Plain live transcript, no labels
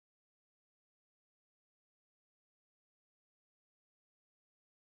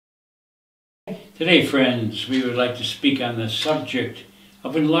Today, friends, we would like to speak on the subject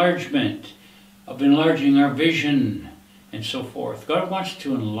of enlargement, of enlarging our vision, and so forth. God wants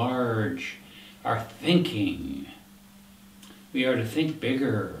to enlarge our thinking. We are to think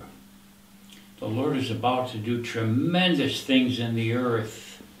bigger. The Lord is about to do tremendous things in the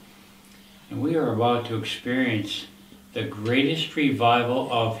earth, and we are about to experience the greatest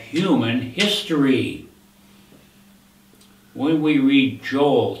revival of human history. When we read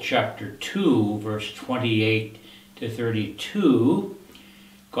Joel chapter 2, verse 28 to 32,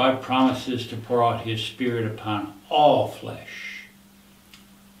 God promises to pour out His Spirit upon all flesh.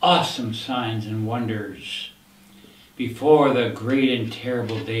 Awesome signs and wonders before the great and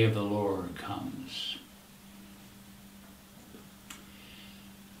terrible day of the Lord comes.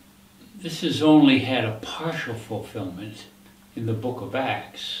 This has only had a partial fulfillment in the book of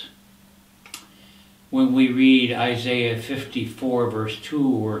Acts. When we read Isaiah 54 verse 2,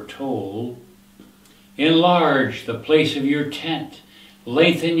 we're told, "Enlarge the place of your tent,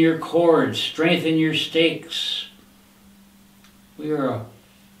 lengthen your cords, strengthen your stakes." We are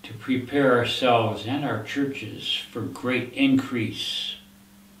to prepare ourselves and our churches for great increase.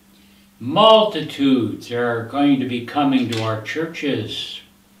 Multitudes are going to be coming to our churches.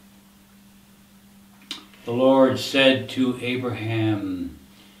 The Lord said to Abraham,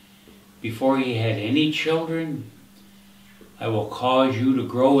 before he had any children, "I will cause you to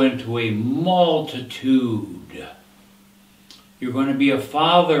grow into a multitude. You're going to be a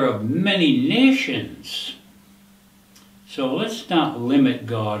father of many nations." So let's not limit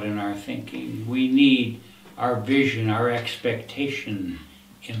God in our thinking. We need our vision, our expectation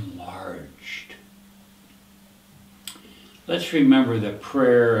enlarged. Let's remember the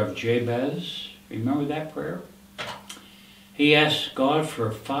prayer of Jabez. Remember that prayer? He asked God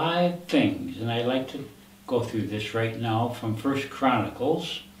for 5 things, and I'd like to go through this right now from 1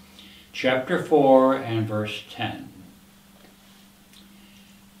 Chronicles chapter 4 and verse 10.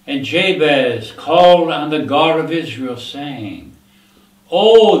 "And Jabez called on the God of Israel, saying,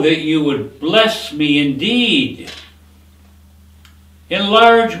 Oh, that you would bless me indeed.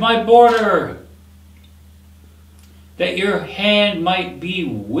 Enlarge my border, that your hand might be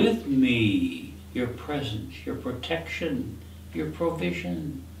with me, your presence, your protection, your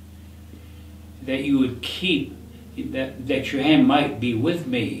provision, that you would keep, that your hand might be with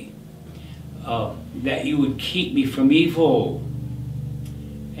me, that you would keep me from evil,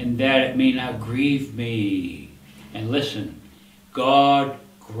 and that it may not grieve me." And listen, God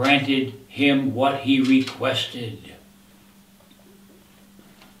granted him what he requested.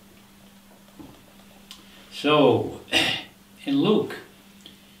 So, in Luke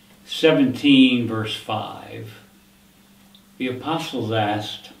 17 verse 5, the apostles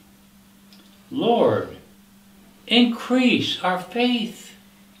asked, "Lord, increase our faith."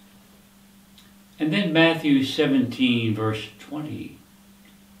 And then Matthew 17 verse 20,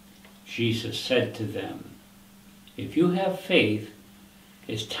 Jesus said to them, "If you have faith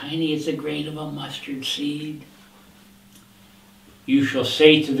as tiny as a grain of a mustard seed, you shall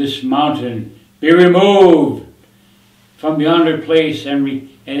say to this mountain, be removed from yonder place, and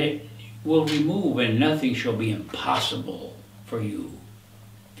it will remove, and nothing shall be impossible for you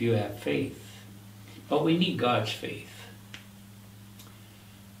if you have faith." But we need God's faith.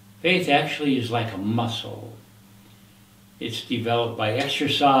 Faith actually is like a muscle. It's developed by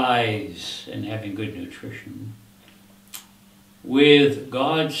exercise and having good nutrition. With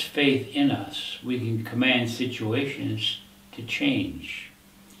God's faith in us, we can command situations to change.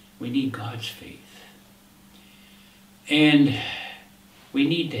 We need God's faith. And we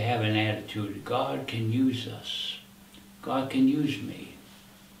need to have an attitude, God can use us. God can use me.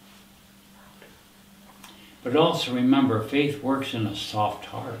 But also remember, faith works in a soft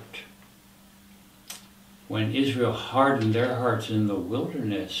heart. When Israel hardened their hearts in the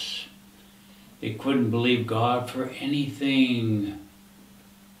wilderness, they couldn't believe God for anything.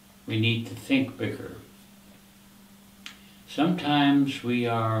 We need to think bigger. Sometimes we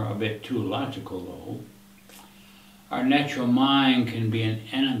are a bit too logical, though. Our natural mind can be an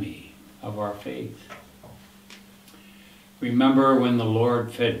enemy of our faith. Remember when the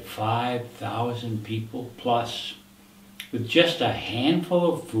Lord fed 5,000 people plus with just a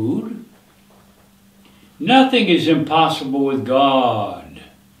handful of food? Nothing is impossible with God.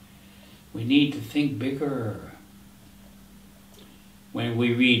 We need to think bigger. When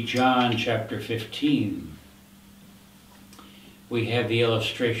we read John chapter 15, we have the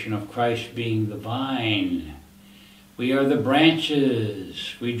illustration of Christ being the vine. We are the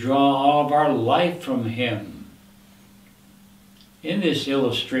branches. We draw all of our life from Him. In this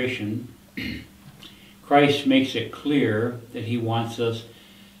illustration, Christ makes it clear that He wants us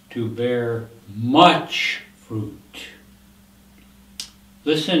to bear much fruit.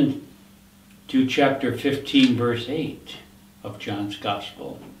 Listen to chapter 15, verse 8 of John's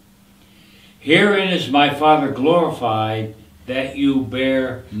Gospel. Herein is my Father glorified, that you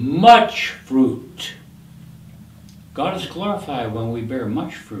bear much fruit. God is glorified when we bear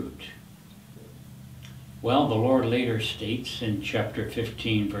much fruit. Well, the Lord later states in chapter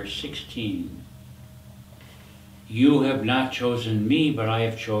 15, verse 16, you have not chosen me, but I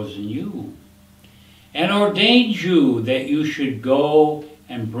have chosen you, and ordained you that you should go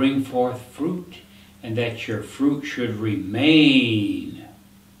and bring forth fruit, and that your fruit should remain.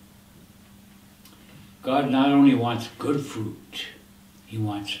 God not only wants good fruit, He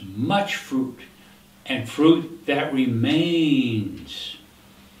wants much fruit, and fruit that remains.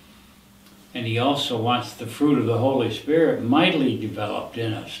 And He also wants the fruit of the Holy Spirit mightily developed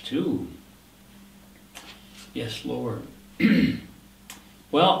in us too. Yes, Lord.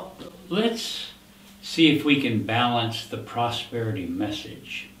 Well, let's see if we can balance the prosperity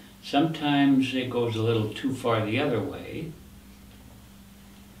message. Sometimes it goes a little too far the other way.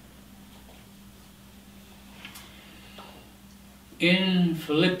 In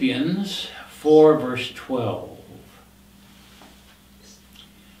Philippians 4, verse 12,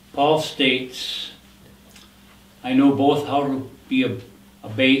 Paul states, I know both how to be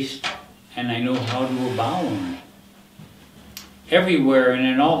abased and I know how to abound. Everywhere and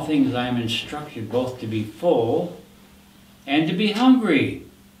in all things I am instructed both to be full and to be hungry,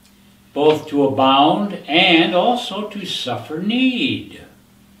 both to abound and also to suffer need.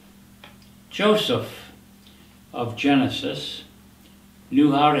 Joseph of Genesis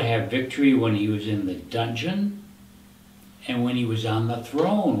knew how to have victory when he was in the dungeon and when he was on the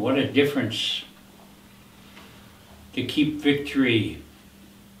throne. What a difference to keep victory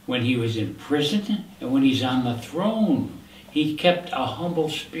when he was in prison and when he's on the throne. He kept a humble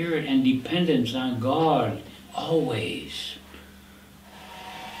spirit and dependence on God always.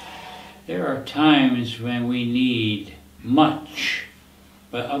 There are times when we need much,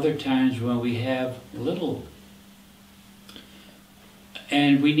 but other times when we have little.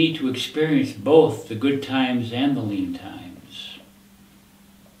 And we need to experience both the good times and the lean times.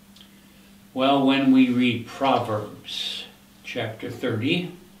 Well, when we read Proverbs chapter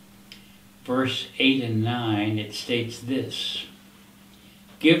 30, verse 8 and 9, it states this,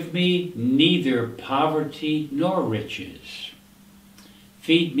 give me neither poverty nor riches.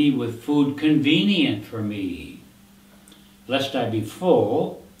 Feed me with food convenient for me, lest I be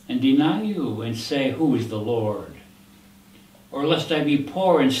full and deny you and say, who is the Lord? Or lest I be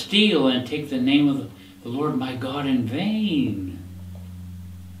poor and steal and take the name of the Lord my God in vain.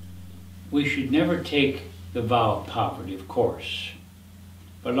 We should never take the vow of poverty, of course.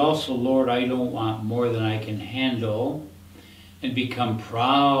 But also, Lord, I don't want more than I can handle and become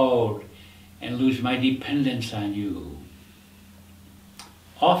proud and lose my dependence on you.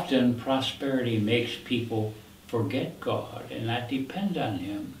 Often, prosperity makes people forget God and not depend on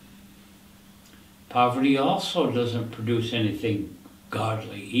Him. Poverty also doesn't produce anything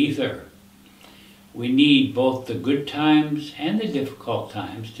godly either. We need both the good times and the difficult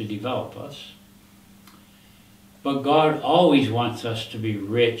times to develop us. But God always wants us to be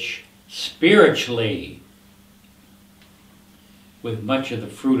rich spiritually with much of the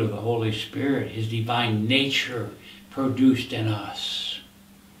fruit of the Holy Spirit, His divine nature produced in us.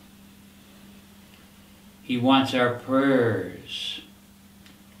 He wants our prayers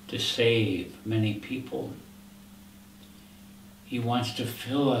to save many people. He wants to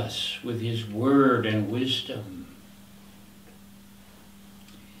fill us with His word and wisdom.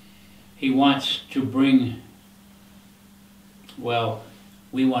 He wants to bring, well,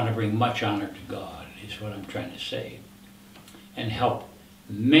 we want to bring much honor to God, is what I'm trying to say, and help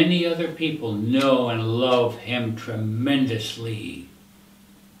many other people know and love Him tremendously.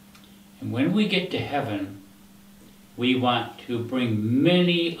 And when we get to heaven, we want to bring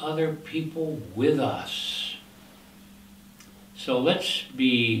many other people with us. So let's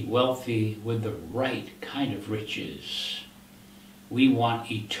be wealthy with the right kind of riches. We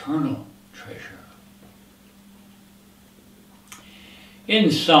want eternal treasure.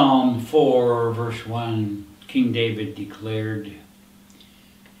 In Psalm 4, verse 1, King David declared,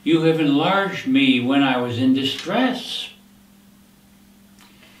 you have enlarged me when I was in distress.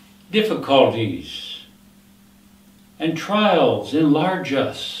 Difficulties and trials enlarge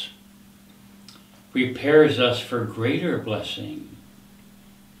us, prepares us for greater blessing.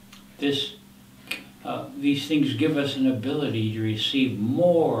 These things give us an ability to receive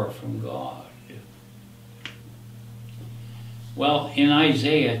more from God. Well, in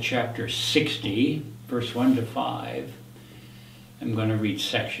Isaiah chapter 60, verse 1 to 5, I'm going to read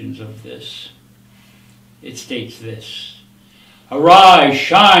sections of this. It states this: Arise,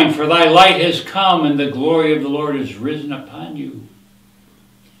 shine, for thy light has come, and the glory of the Lord is risen upon you.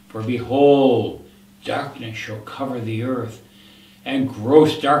 For behold, darkness shall cover the earth, and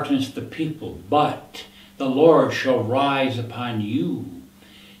gross darkness the people. But the Lord shall rise upon you.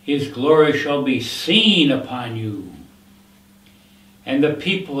 His glory shall be seen upon you. And the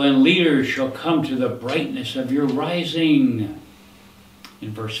people and leaders shall come to the brightness of your rising.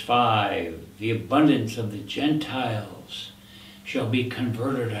 In verse 5, the abundance of the Gentiles shall be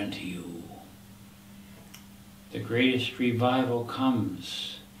converted unto you. The greatest revival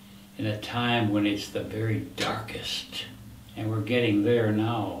comes in a time when it's the very darkest, and we're getting there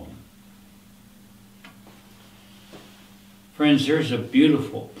now. Friends, there's a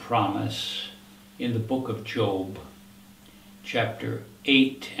beautiful promise in the book of Job, chapter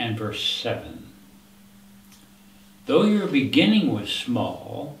 8 and verse 7. Though your beginning was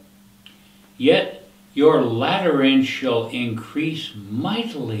small, yet your latter end shall increase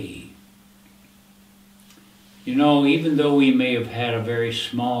mightily. You know, even though we may have had a very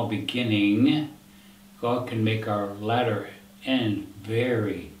small beginning, God can make our latter end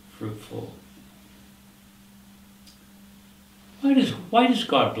very fruitful. Why does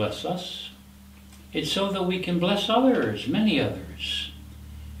God bless us? It's so that we can bless others, many others,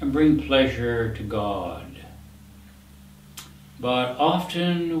 and bring pleasure to God. But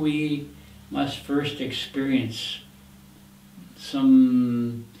often we must first experience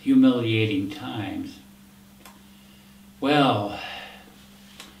some humiliating times. Well,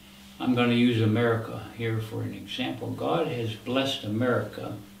 I'm going to use America here for an example. God has blessed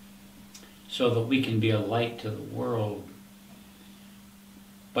America so that we can be a light to the world.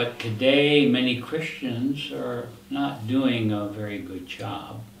 But today, many Christians are not doing a very good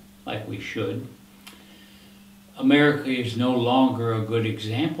job, like we should. America is no longer a good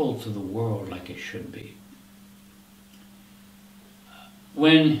example to the world like it should be.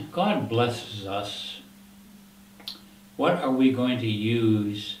 When God blesses us, what are we going to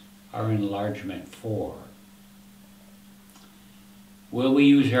use our enlargement for? Will we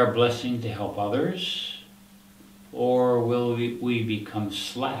use our blessing to help others? Or will we become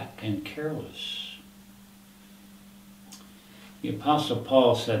slack and careless? The Apostle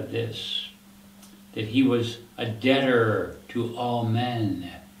Paul said this, that he was a debtor to all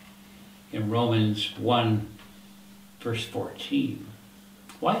men in Romans 1, verse 14.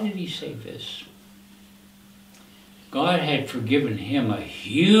 Why did he say this? God had forgiven him a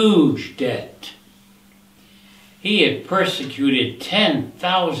huge debt. He had persecuted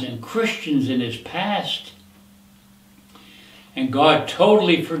 10,000 Christians in his past, and God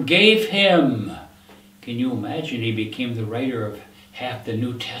totally forgave him. Can you imagine? He became the writer of half the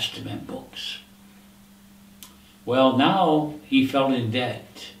New Testament books. Well, now he fell in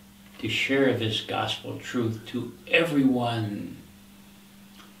debt to share this gospel truth to everyone.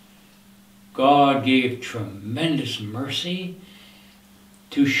 God gave tremendous mercy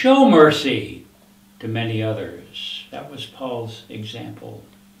to show mercy to many others. That was Paul's example.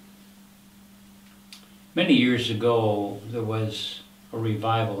 Many years ago, there was a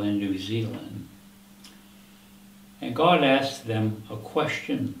revival in New Zealand. And God asked them a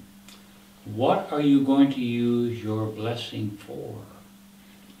question. What are you going to use your blessing for?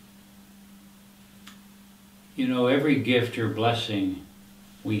 You know, every gift or blessing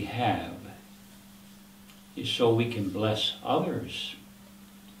we have is so we can bless others.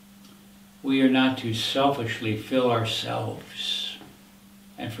 We are not to selfishly fill ourselves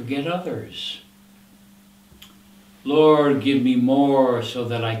and forget others. Lord, give me more so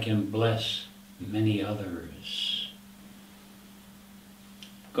that I can bless many others.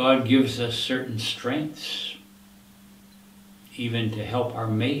 God gives us certain strengths, even to help our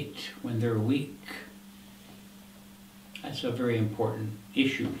mate when they're weak. That's a very important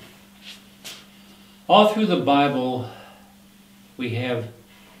issue. All through the Bible, we have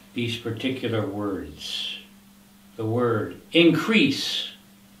these particular words. The word increase,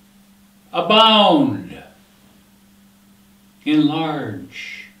 abound,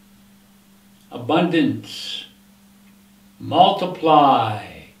 enlarge, abundance, multiply,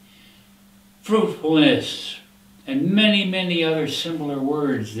 fruitfulness, and many, many other similar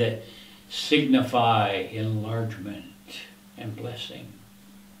words that signify enlargement and blessing.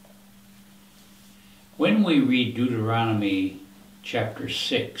 When we read Deuteronomy chapter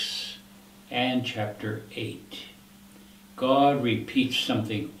 6 and chapter 8, God repeats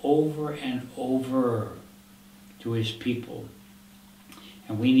something over and over to his people.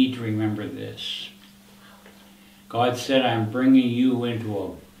 And we need to remember this. God said, I'm bringing you into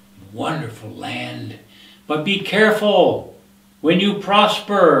a wonderful land, but be careful When you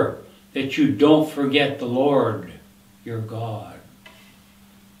prosper, that you don't forget the Lord, your God.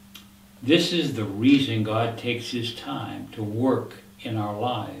 This is the reason God takes His time to work in our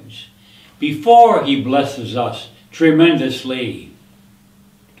lives before He blesses us tremendously.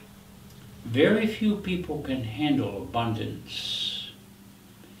 Very few people can handle abundance.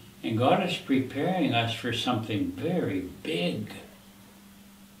 And God is preparing us for something very big.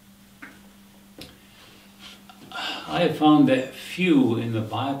 I have found that few in the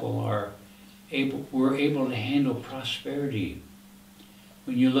Bible were able to handle prosperity.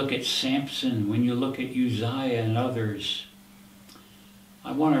 When you look at Samson, when you look at Uzziah and others,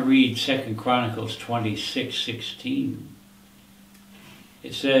 I want to read 2 Chronicles 26:16.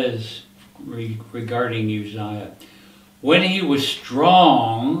 It says regarding Uzziah, when he was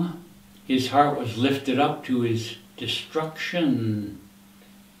strong, his heart was lifted up to his destruction.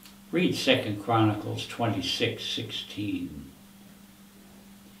 Read 2 Chronicles 26:16.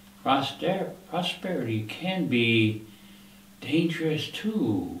 Prosperity can be dangerous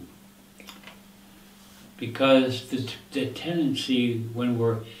too, because the tendency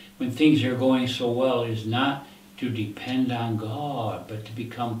when things are going so well is not to depend on God, but to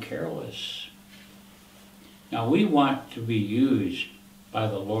become careless. Now we want to be used by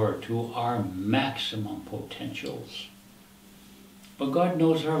the Lord to our maximum potentials. But God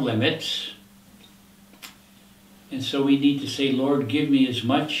knows our limits. And so we need to say, Lord, give me as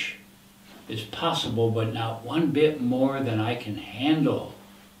much as possible, but not one bit more than I can handle.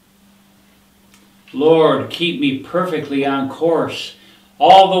 Lord, keep me perfectly on course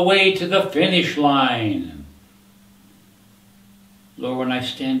all the way to the finish line. Lord, when I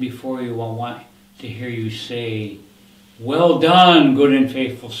stand before you, I want to hear you say, well done, good and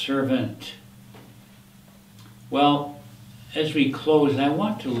faithful servant. Well, as we close, I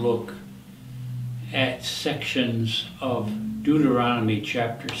want to look at sections of Deuteronomy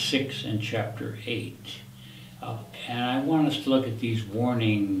chapter 6 and chapter 8. And I want us to look at these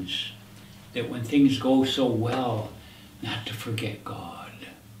warnings that when things go so well, not to forget God.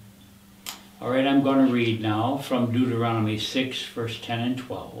 All right, I'm going to read now from Deuteronomy 6, verse 10 and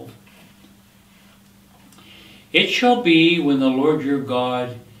 12. It shall be when the Lord your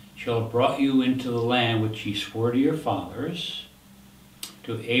God shall have brought you into the land which he swore to your fathers,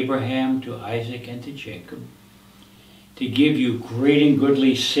 to Abraham, to Isaac, and to Jacob, to give you great and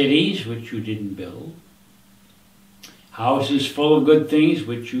goodly cities which you didn't build, houses full of good things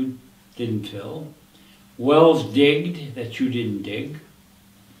which you didn't fill, wells digged that you didn't dig,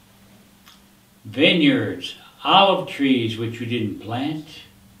 vineyards, olive trees which you didn't plant.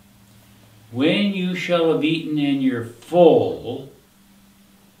 When you shall have eaten and you're full,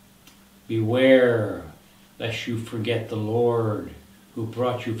 beware lest you forget the Lord who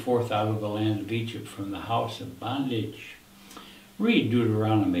brought you forth out of the land of Egypt from the house of bondage. Read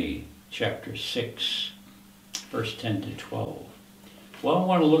Deuteronomy chapter 6, verse 10 to 12. Well, I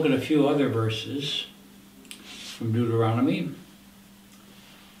want to look at a few other verses from Deuteronomy.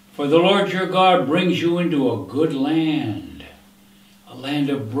 For the Lord your God brings you into a good land, a land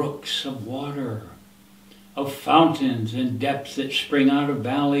of brooks of water, of fountains and depths that spring out of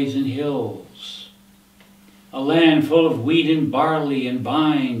valleys and hills, a land full of wheat and barley and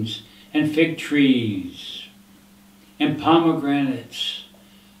vines and fig trees and pomegranates,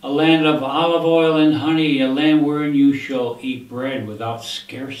 a land of olive oil and honey, a land wherein you shall eat bread without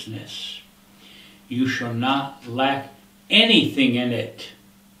scarceness. You shall not lack anything in it,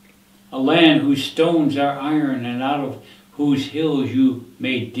 a land whose stones are iron and out of whose hills you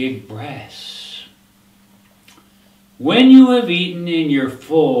may dig brass. When you have eaten and you're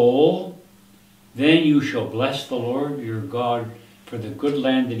full, then you shall bless the Lord your God for the good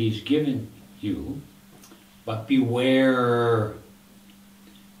land that he's given you. But beware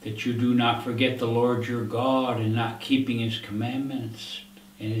that you do not forget the Lord your God in not keeping his commandments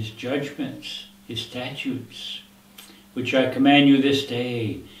and his judgments, his statutes, which I command you this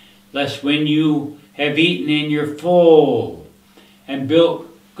day, lest when you have eaten and you're full, and built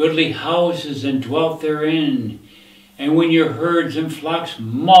goodly houses and dwelt therein, and when your herds and flocks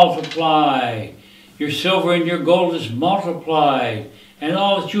multiply, your silver and your gold is multiplied, and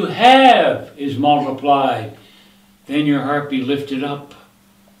all that you have is multiplied, then your heart be lifted up,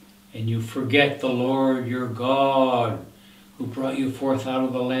 and you forget the Lord your God, who brought you forth out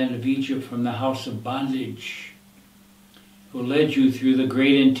of the land of Egypt from the house of bondage, who led you through the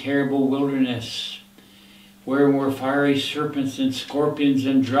great and terrible wilderness, where were fiery serpents and scorpions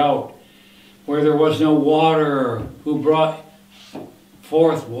and drought, where there was no water, who brought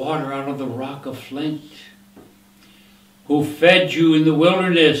forth water out of the rock of flint, who fed you in the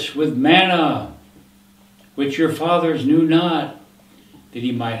wilderness with manna, which your fathers knew not, that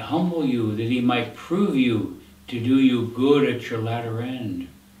he might humble you, that he might prove you, to do you good at your latter end.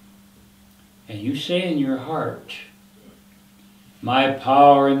 And you say in your heart, my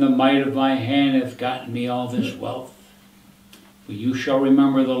power and the might of my hand hath gotten me all this wealth. But you shall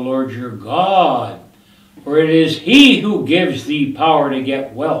remember the Lord your God, for it is he who gives thee power to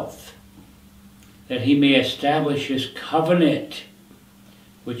get wealth, that he may establish his covenant,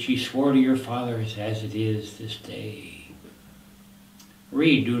 which he swore to your fathers as it is this day.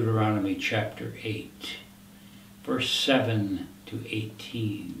 Read Deuteronomy chapter 8, verse 7 to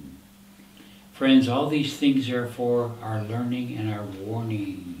 18. Friends, all these things are for our learning and our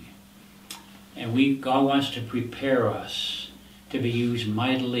warning. And God wants to prepare us to be used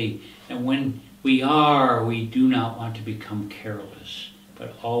mightily. And when we do not want to become careless,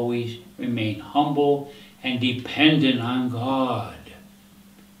 but always remain humble and dependent on God.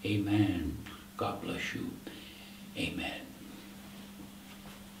 Amen. God bless you. Amen.